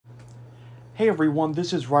Hey everyone,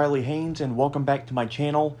 this is Riley Haynes and welcome back to my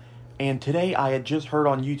channel. And today I had just heard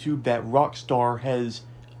on YouTube that Rockstar has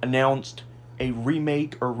announced a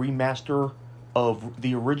remake or remaster of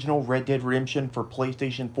the original Red Dead Redemption for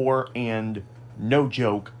PlayStation 4 and, no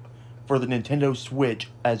joke, for the Nintendo Switch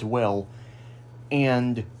as well.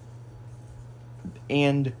 And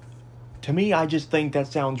to me, I just think that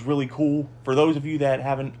sounds really cool. For those of you that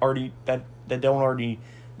don't already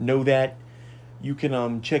know that, you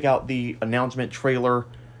can check out the announcement trailer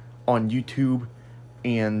on YouTube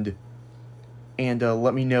and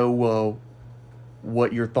let me know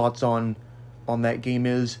what your thoughts on that game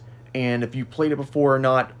is. And if you played it before or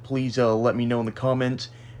not, please let me know in the comments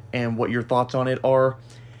and what your thoughts on it are.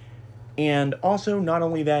 And also, not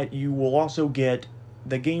only that,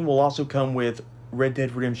 the game will also come with Red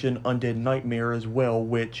Dead Redemption Undead Nightmare as well,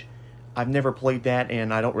 which I've never played that,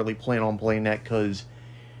 and I don't really plan on playing that because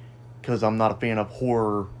I'm not a fan of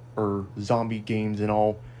horror or zombie games and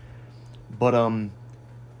all. But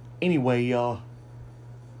anyway, I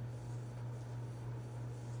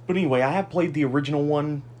have played the original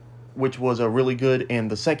one, which was really good, and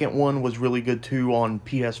the second one was really good too on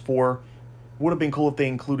PS4. Would have been cool if they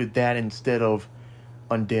included that instead of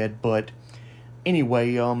Undead, but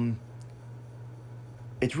anyway,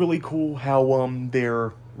 it's really cool how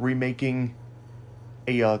they're remaking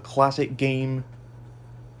a classic game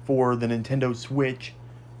for the Nintendo Switch,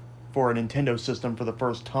 for a Nintendo system for the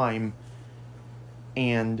first time,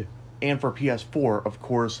 and for PS4, of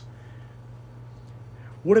course.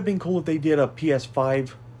 Would have been cool if they did a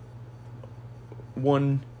PS5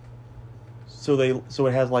 one, so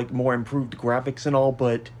it has like more improved graphics and all,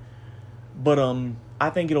 but I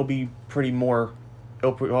think it'll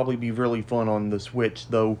probably be really fun on the Switch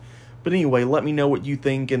though. But anyway, let me know what you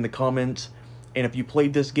think in the comments, and if you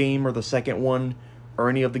played this game or the second one or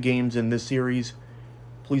any of the games in this series,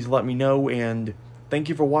 please let me know. And thank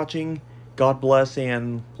you for watching. God bless,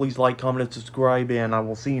 and please like, comment, and subscribe, and I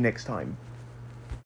will see you next time.